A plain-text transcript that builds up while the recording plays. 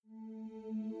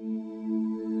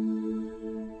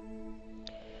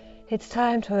It's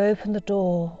time to open the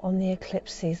door on the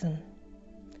eclipse season.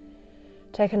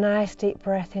 Take a nice deep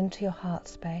breath into your heart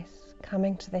space,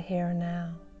 coming to the here and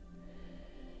now.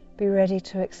 Be ready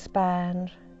to expand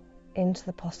into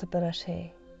the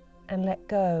possibility and let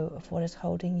go of what is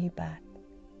holding you back.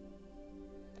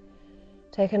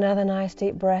 Take another nice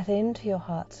deep breath into your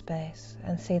heart space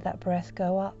and see that breath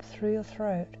go up through your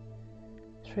throat,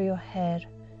 through your head,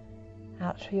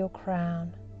 out through your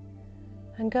crown,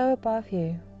 and go above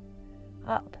you,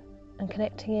 up and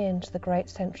connecting in to the great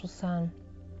central sun,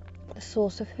 the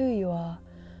source of who you are,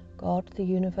 God, the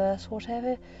universe,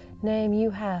 whatever name you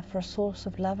have for a source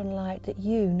of love and light that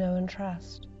you know and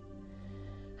trust.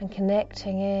 And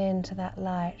connecting into that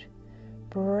light,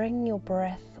 bring your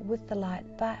breath with the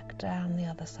light back down the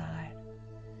other side,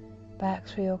 back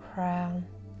through your crown,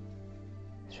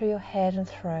 through your head and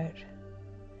throat,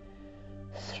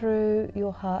 through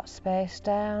your heart space,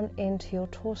 down into your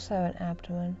torso and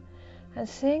abdomen, and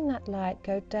seeing that light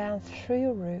go down through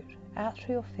your root, out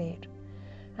through your feet,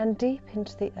 and deep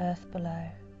into the earth below,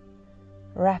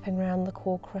 wrapping around the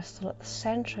core crystal at the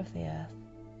center of the earth,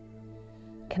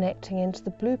 connecting into the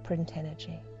blueprint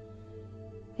energy,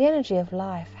 the energy of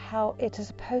life, how it is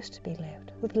supposed to be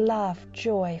lived, with love,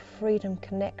 joy, freedom,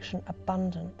 connection,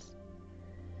 abundance.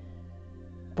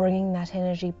 Bringing that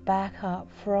energy back up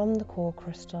from the core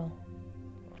crystal,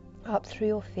 up through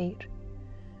your feet,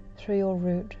 through your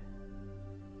root,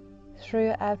 through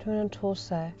your abdomen and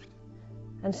torso,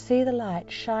 and see the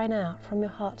light shine out from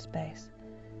your heart space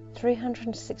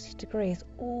 360 degrees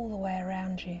all the way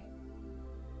around you,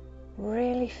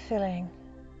 really filling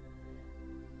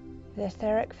the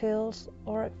etheric fields,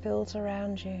 auric fields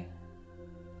around you.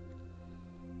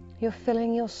 You're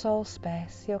filling your soul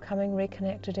space, you're coming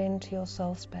reconnected into your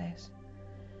soul space.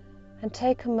 And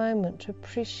take a moment to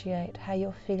appreciate how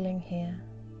you're feeling here.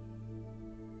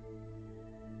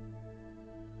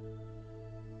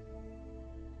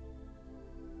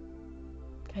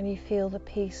 Can you feel the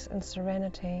peace and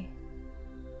serenity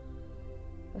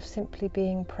of simply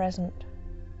being present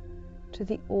to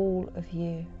the all of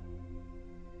you,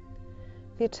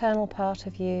 the eternal part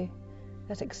of you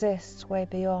that exists way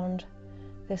beyond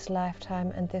this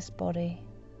lifetime and this body,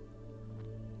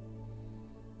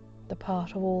 the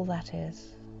part of all that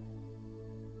is.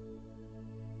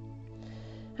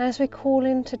 As we call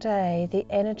in today the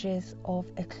energies of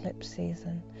eclipse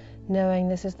season, knowing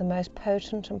this is the most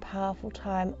potent and powerful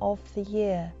time of the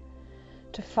year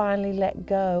to finally let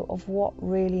go of what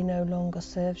really no longer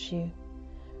serves you,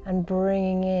 and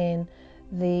bringing in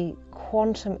the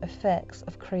quantum effects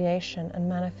of creation and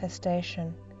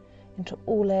manifestation into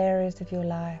all areas of your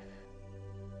life.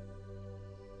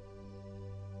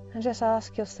 And just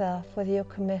ask yourself whether you're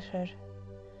committed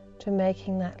to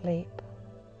making that leap.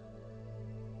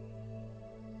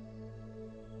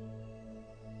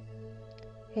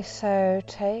 If so,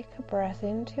 take a breath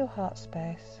into your heart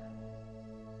space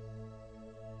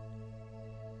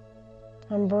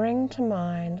and bring to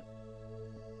mind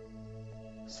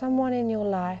someone in your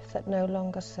life that no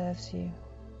longer serves you.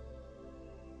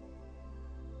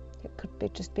 It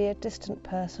could just be a distant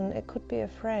person, it could be a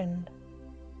friend,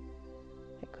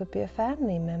 it could be a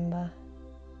family member.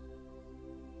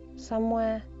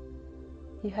 Somewhere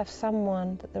you have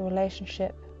someone that the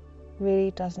relationship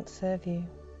really doesn't serve you.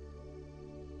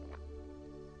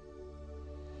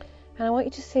 And I want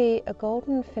you to see a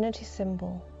golden infinity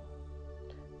symbol,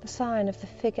 the sign of the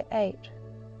figure 8.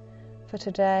 For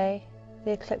today,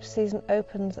 the eclipse season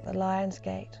opens at the Lion's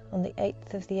Gate on the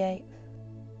 8th of the 8th.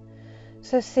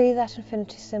 So see that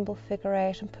infinity symbol, figure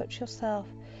 8, and put yourself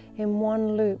in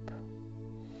one loop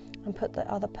and put the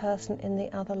other person in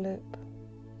the other loop.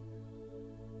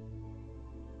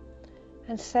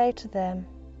 And say to them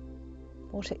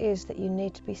what it is that you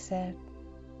need to be said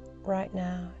right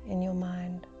now in your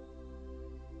mind.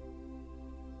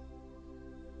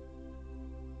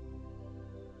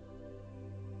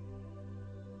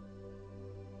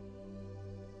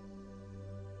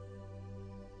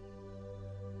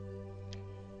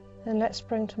 Then let's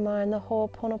bring to mind the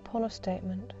Ho'oponopono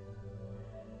statement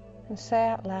and say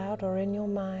out loud or in your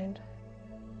mind,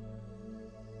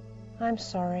 I'm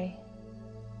sorry.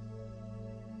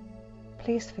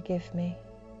 Please forgive me.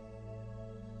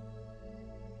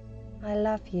 I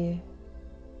love you.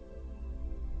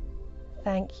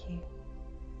 Thank you.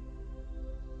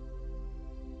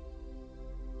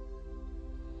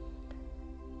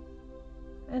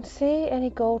 And see any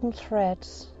golden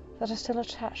threads that are still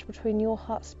attached between your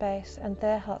heart space and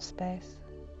their heart space,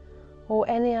 or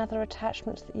any other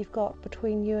attachments that you've got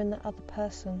between you and the other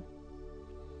person.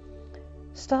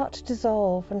 Start to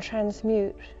dissolve and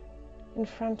transmute in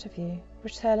front of you,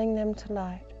 returning them to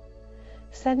light,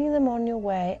 sending them on your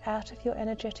way out of your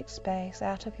energetic space,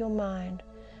 out of your mind,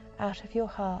 out of your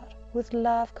heart, with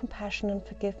love, compassion and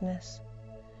forgiveness,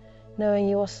 knowing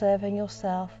you are serving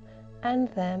yourself and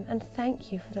them, and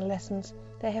thank you for the lessons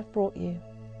they have brought you.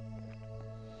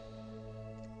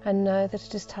 And know that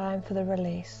it is time for the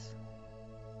release,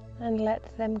 and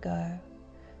let them go,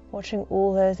 watching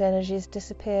all those energies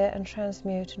disappear and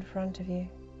transmute in front of you.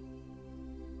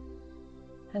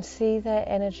 And see their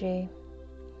energy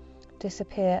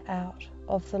disappear out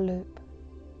of the loop,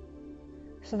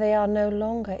 so they are no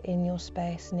longer in your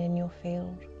space and in your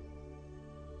field.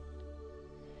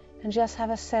 And just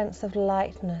have a sense of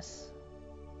lightness.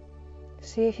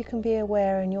 See if you can be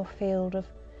aware in your field of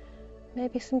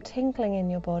maybe some tingling in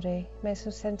your body, maybe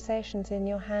some sensations in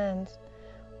your hands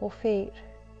or feet,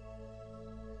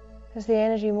 as the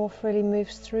energy more freely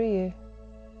moves through you,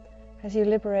 as you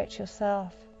liberate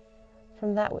yourself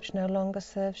from that which no longer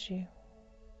serves you.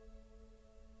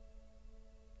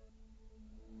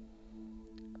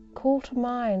 Call to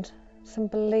mind some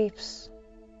beliefs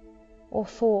or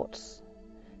thoughts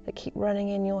that keep running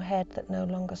in your head that no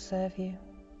longer serve you.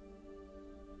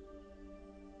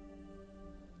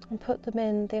 And put them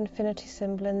in the infinity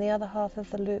symbol in the other half of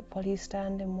the loop while you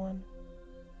stand in one.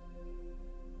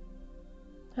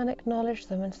 And acknowledge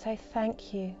them and say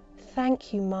thank you.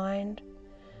 Thank you, mind.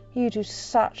 You do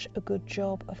such a good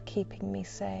job of keeping me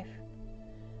safe.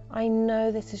 I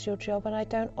know this is your job, and I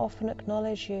don't often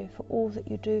acknowledge you for all that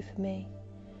you do for me.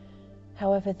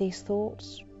 However, these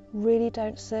thoughts really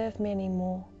don't serve me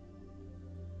anymore.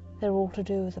 They're all to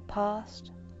do with the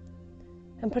past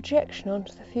and projection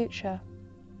onto the future,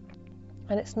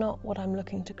 and it's not what I'm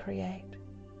looking to create.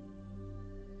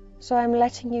 So I'm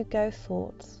letting you go,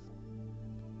 thoughts.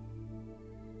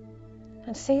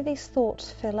 And see these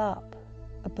thoughts fill up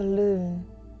a balloon.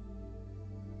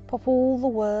 Pop all the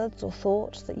words or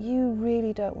thoughts that you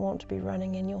really don't want to be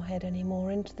running in your head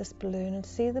anymore into this balloon, and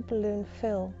see the balloon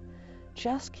fill.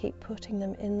 Just keep putting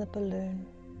them in the balloon.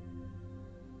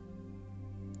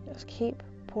 Just keep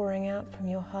pouring out from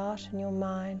your heart and your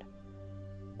mind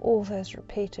all those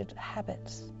repeated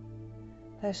habits,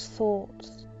 those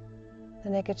thoughts, the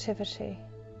negativity,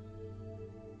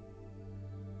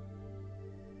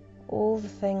 all the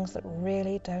things that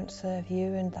really don't serve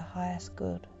you and the highest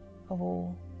good of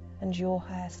all and your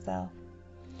highest self.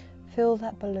 Fill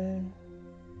that balloon,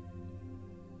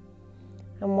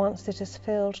 and once it is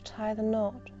filled, tie the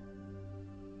knot.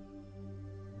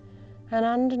 And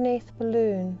underneath the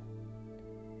balloon,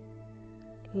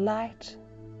 light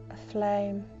a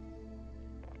flame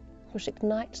which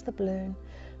ignites the balloon,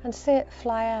 and see it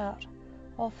fly out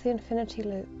off the infinity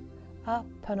loop, up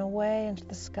and away into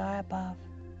the sky above.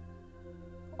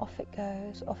 Off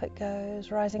it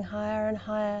goes, rising higher and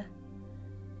higher,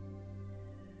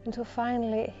 until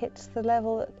finally it hits the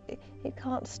level that it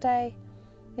can't stay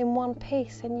in one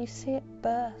piece, and you see it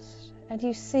burst, and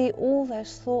you see all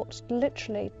those thoughts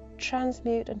literally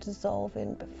transmute and dissolve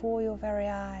in before your very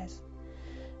eyes,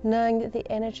 knowing that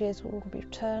the energies will be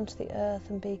returned to the earth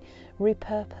and be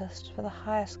repurposed for the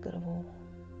highest good of all.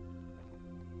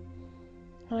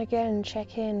 And again,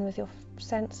 check in with your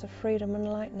sense of freedom and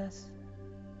lightness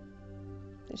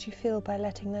that you feel by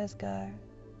letting those go.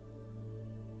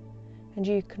 And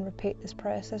you can repeat this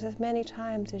process as many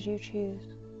times as you choose.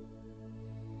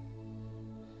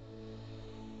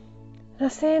 Now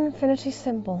see an infinity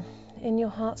symbol in your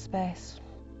heart space,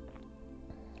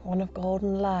 one of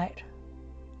golden light,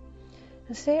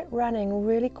 and see it running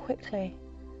really quickly,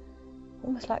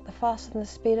 almost like the faster than the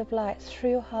speed of light, through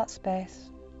your heart space.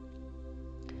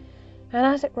 And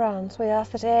as it runs, we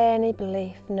ask that any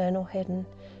belief, known or hidden,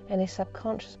 any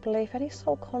subconscious belief, any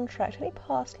soul contract, any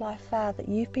past life vow that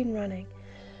you've been running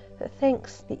that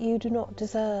thinks that you do not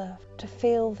deserve to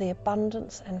feel the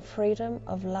abundance and freedom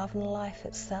of love and life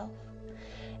itself,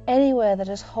 anywhere that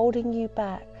is holding you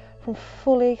back from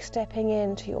fully stepping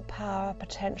into your power,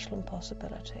 potential and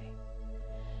possibility,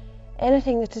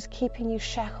 anything that is keeping you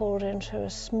shackled into a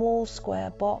small square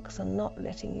box and not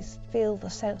letting you feel the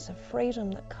sense of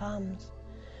freedom that comes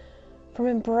from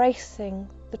embracing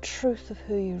the truth of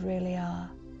who you really are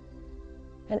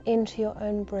and into your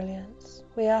own brilliance.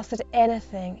 We ask that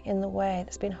anything in the way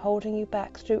that's been holding you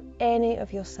back through any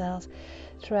of your cells,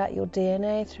 throughout your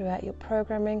DNA, throughout your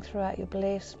programming, throughout your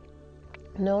beliefs,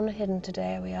 known or hidden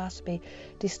today, we ask to be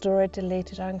destroyed,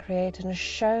 deleted, uncreated, and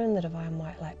shown the divine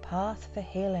white light path for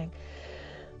healing.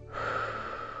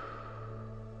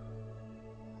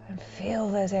 And feel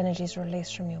those energies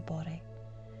release from your body.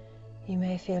 You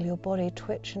may feel your body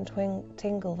twitch and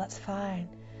tingle, that's fine.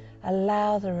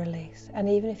 Allow the release, and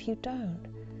even if you don't,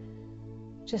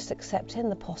 just accepting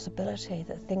the possibility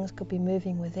that things could be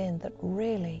moving within that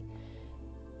really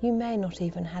you may not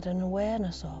even had an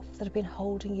awareness of, that have been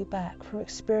holding you back from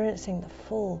experiencing the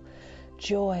full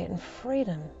joy and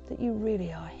freedom that you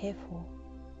really are here for.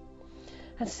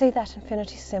 And see that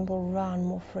infinity symbol run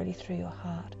more freely through your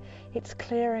heart. It's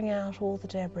clearing out all the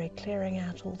debris, clearing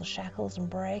out all the shackles and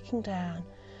breaking down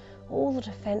all the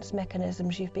defense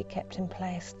mechanisms you've been kept in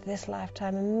place this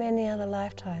lifetime and many other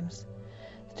lifetimes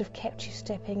that have kept you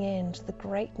stepping into the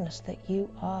greatness that you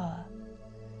are,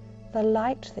 the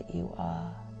light that you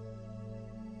are.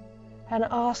 And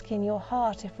ask in your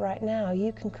heart if right now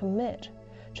you can commit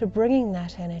to bringing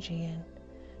that energy in,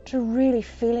 to really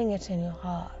feeling it in your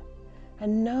heart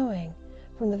and knowing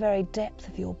from the very depth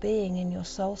of your being in your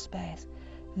soul space,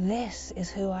 this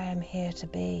is who I am here to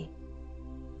be.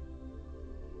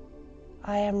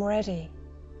 I am ready.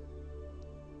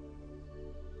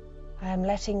 I am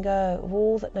letting go of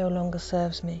all that no longer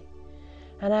serves me,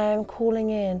 and I am calling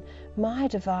in my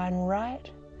divine right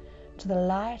to the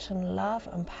light and love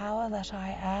and power that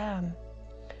I am,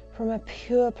 from a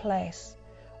pure place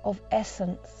of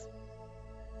essence.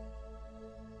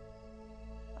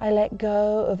 I let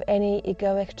go of any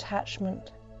egoic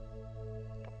attachment,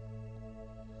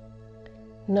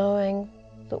 knowing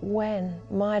that when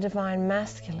my divine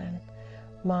masculine,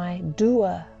 my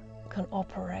doer, can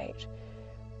operate,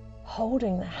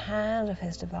 holding the hand of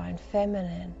his divine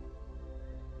feminine,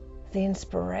 the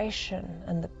inspiration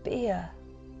and the beer,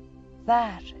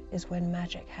 that is when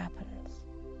magic happens.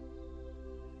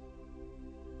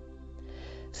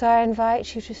 So I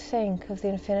invite you to think of the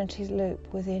infinity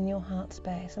loop within your heart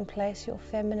space and place your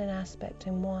feminine aspect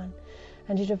in one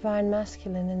and your divine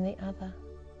masculine in the other.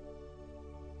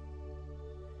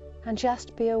 And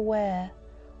just be aware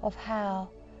of how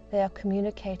they are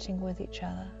communicating with each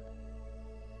other.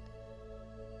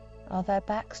 Are their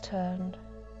backs turned?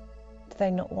 Do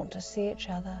they not want to see each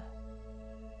other?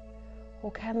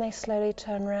 Or can they slowly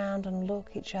turn round and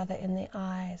look each other in the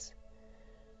eyes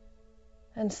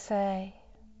and say,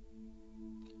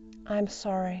 I'm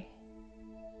sorry.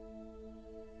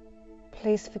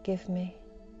 Please forgive me.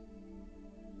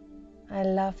 I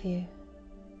love you.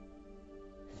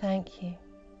 Thank you.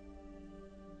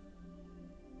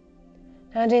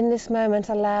 And in this moment,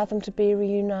 allow them to be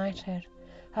reunited,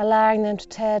 allowing them to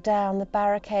tear down the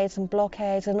barricades and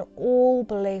blockades and all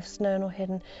beliefs known or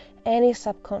hidden, any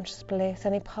subconscious beliefs,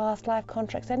 any past life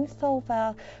contracts, any soul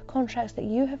vow contracts that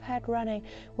you have had running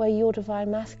where your divine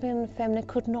masculine and feminine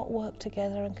could not work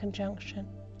together in conjunction.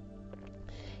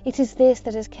 It is this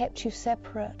that has kept you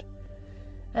separate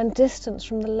and distance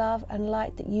from the love and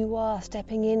light that you are,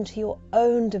 stepping into your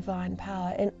own divine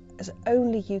power as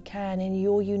only you can in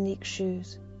your unique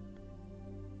shoes.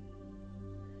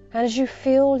 And as you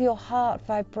feel your heart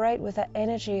vibrate with that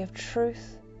energy of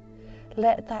truth,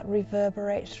 let that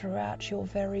reverberate throughout your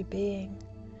very being,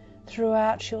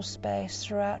 throughout your space,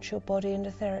 throughout your body and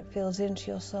etheric fields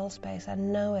into your soul space,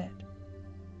 and know it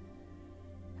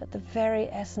at the very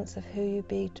essence of who you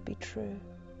be to be true.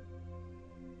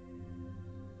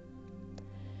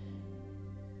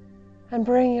 And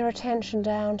bring your attention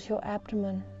down to your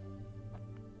abdomen.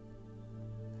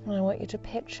 And I want you to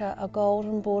picture a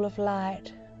golden ball of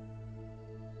light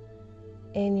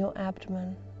in your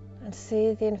abdomen and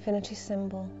see the infinity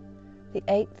symbol, the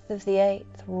 8th of the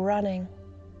 8th, running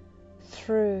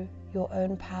through your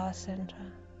own power center.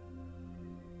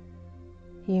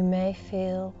 You may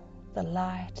feel the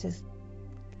light is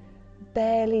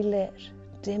barely lit,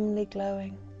 dimly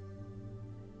glowing.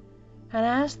 And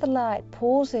as the light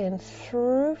pours in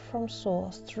through from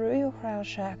source, through your crown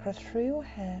chakra, through your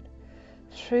head,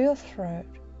 through your throat,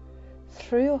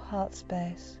 through your heart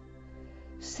space,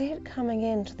 see it coming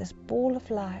into this ball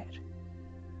of light,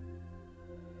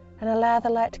 and allow the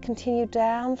light to continue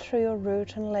down through your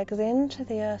root and legs into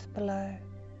the earth below.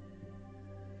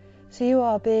 So you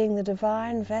are being the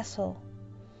divine vessel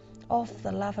of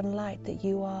the love and light that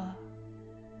you are.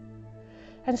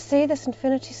 And see this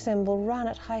infinity symbol run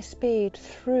at high speed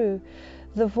through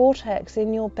the vortex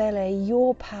in your belly,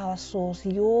 your power source,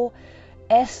 your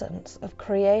essence of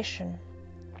creation,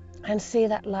 and see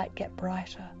that light get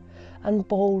brighter and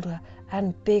bolder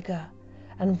and bigger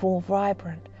and more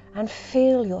vibrant, and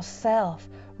feel yourself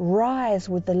rise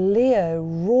with the Leo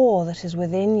roar that is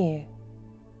within you,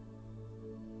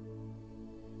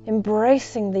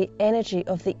 embracing the energy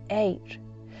of the 8.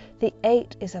 The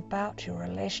 8 is about your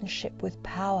relationship with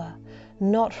power,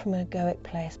 not from an egoic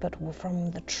place, but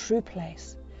from the true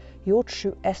place, your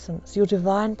true essence, your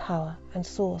divine power and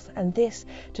source. And this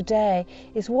today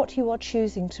is what you are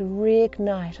choosing to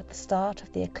reignite at the start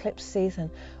of the eclipse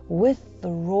season with the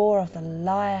roar of the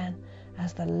lion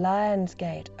as the lion's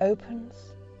gate opens,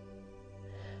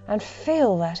 and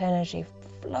feel that energy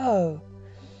flow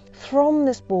from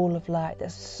this ball of light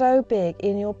that's so big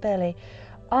in your belly,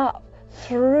 up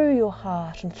through your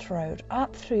heart and throat,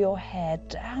 up through your head,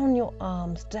 down your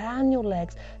arms, down your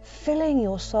legs, filling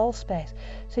your soul space.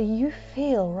 So you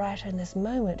feel right in this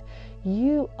moment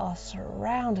you are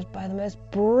surrounded by the most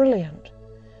brilliant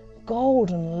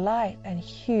golden light and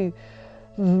hue,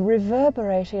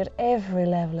 reverberating at every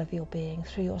level of your being,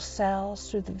 through your cells,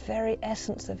 through the very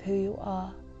essence of who you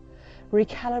are,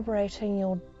 recalibrating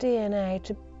your DNA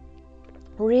to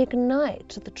reignite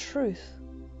to the truth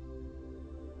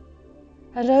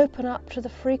and open up to the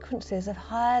frequencies of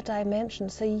higher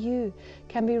dimensions so you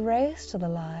can be raised to the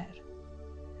light,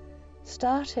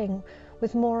 starting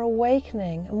with more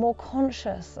awakening and more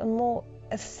conscious and more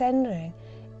ascending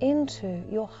into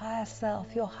your higher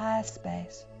self, your higher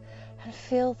space, and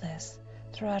feel this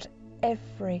throughout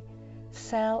every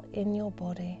cell in your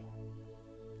body.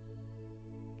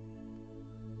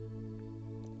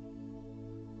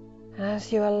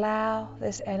 As you allow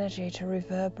this energy to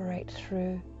reverberate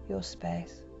through your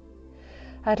space,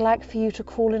 I'd like for you to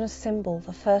call in a symbol,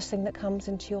 the first thing that comes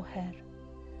into your head.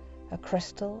 A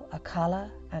crystal, a color,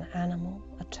 an animal,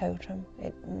 a totem,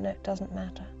 it doesn't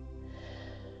matter.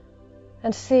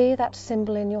 And see that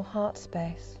symbol in your heart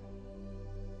space.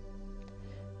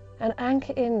 And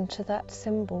anchor into that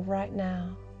symbol right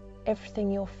now,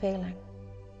 everything you're feeling.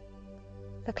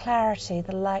 The clarity,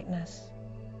 the lightness,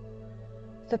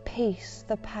 the peace,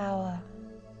 the power,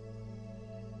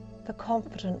 the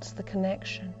confidence, the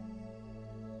connection,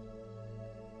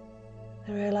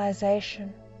 the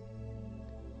realization,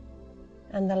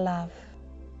 and the love.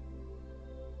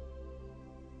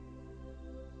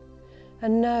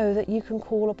 And know that you can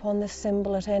call upon this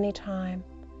symbol at any time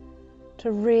to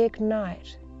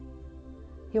reignite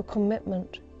your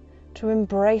commitment to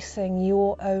embracing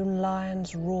your own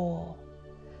lion's roar,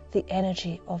 the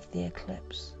energy of the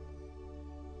eclipse.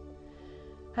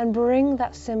 And bring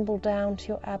that symbol down to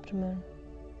your abdomen,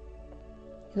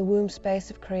 the womb space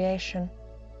of creation,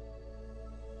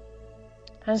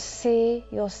 and see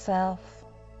yourself,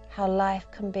 how life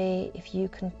can be if you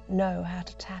can know how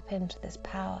to tap into this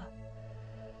power,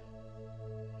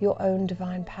 your own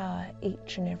divine power,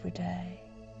 each and every day.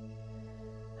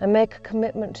 And make a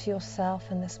commitment to yourself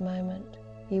in this moment.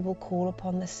 You will call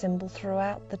upon this symbol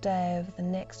throughout the day over the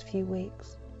next few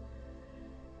weeks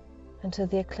until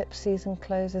the eclipse season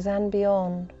closes and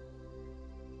beyond.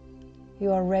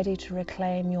 You are ready to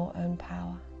reclaim your own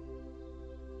power.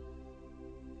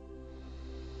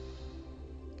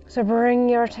 So bring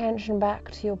your attention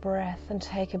back to your breath and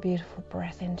take a beautiful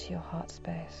breath into your heart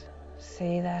space.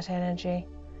 See that energy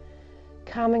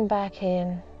coming back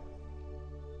in.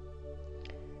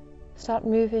 Start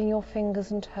moving your fingers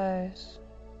and toes,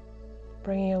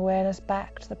 bringing awareness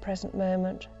back to the present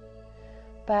moment,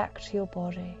 back to your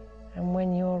body. And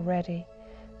when you're ready,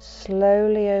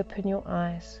 slowly open your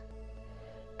eyes,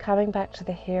 coming back to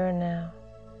the here and now,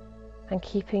 and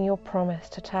keeping your promise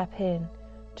to tap in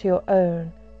to your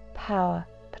own power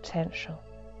potential.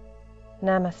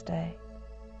 Namaste.